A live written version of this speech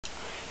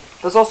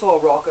There's also a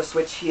rocker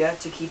switch here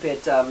to keep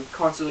it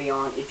constantly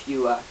on if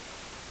you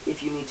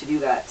need to do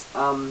that.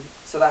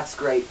 So that's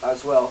great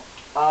as well.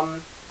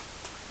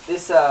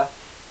 This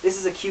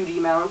is a QD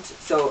mount,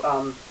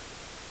 so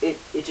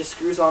it just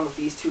screws on with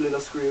these two little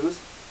screws.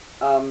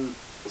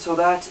 So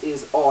that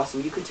is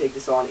awesome. You can take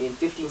this on in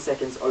 15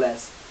 seconds or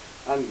less.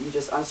 You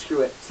just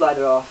unscrew it, slide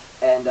it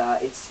off, and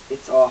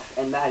it's off,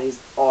 and that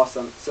is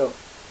awesome. So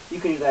you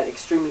can do that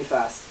extremely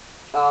fast.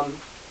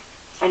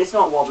 And it's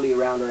not wobbly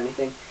around or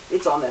anything.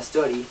 It's on there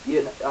sturdy.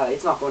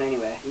 It's not going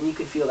anywhere, and you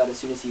can feel that as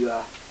soon as you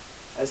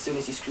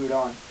screw it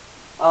on.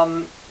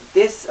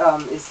 This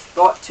is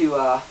thought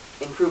to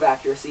improve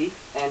accuracy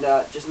and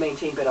just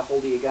maintain better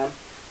hold of your gun,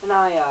 and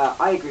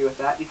I agree with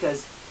that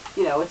because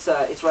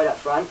it's right up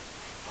front.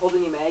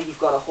 Holding your mag, you've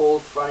got a whole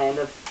front end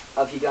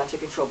of your gun to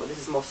control, but this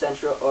is more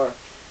central or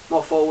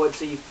more forward,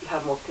 so you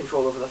have more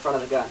control over the front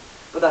of the gun.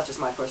 But that's just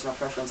my personal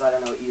preference. I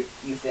don't know what you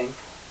think.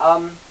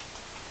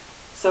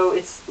 So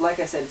it's, like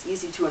I said, it's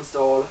easy to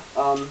install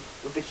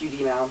with the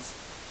QD mounts.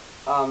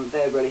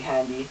 They're really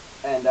handy,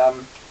 and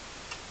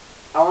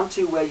on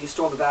to where you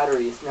store the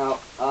batteries. Now,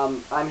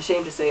 I'm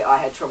ashamed to say I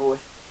had trouble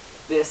with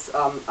this.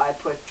 I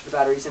put the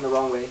batteries in the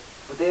wrong way,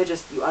 but they're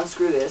just, you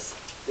unscrew this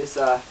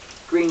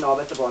green knob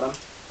at the bottom,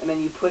 and then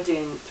you put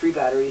in 3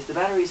 batteries. The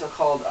batteries are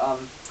called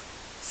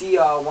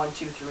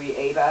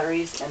CR123A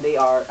batteries, and they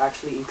are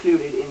actually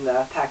included in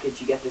the package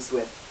you get this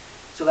with.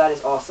 So that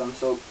is awesome.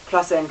 So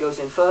plus end goes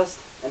in first,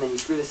 and then you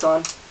screw this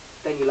on,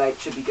 then your light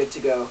should be good to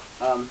go.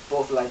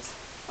 Both lights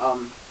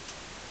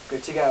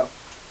good to go.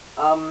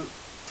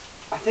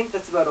 I think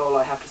that's about all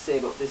I have to say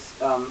about this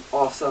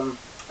awesome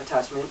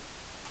attachment.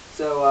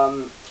 So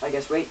I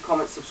guess rate,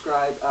 comment,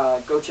 subscribe,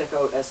 go check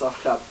out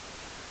Airsoft Club.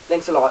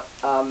 Thanks a lot.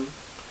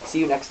 See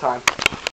you next time.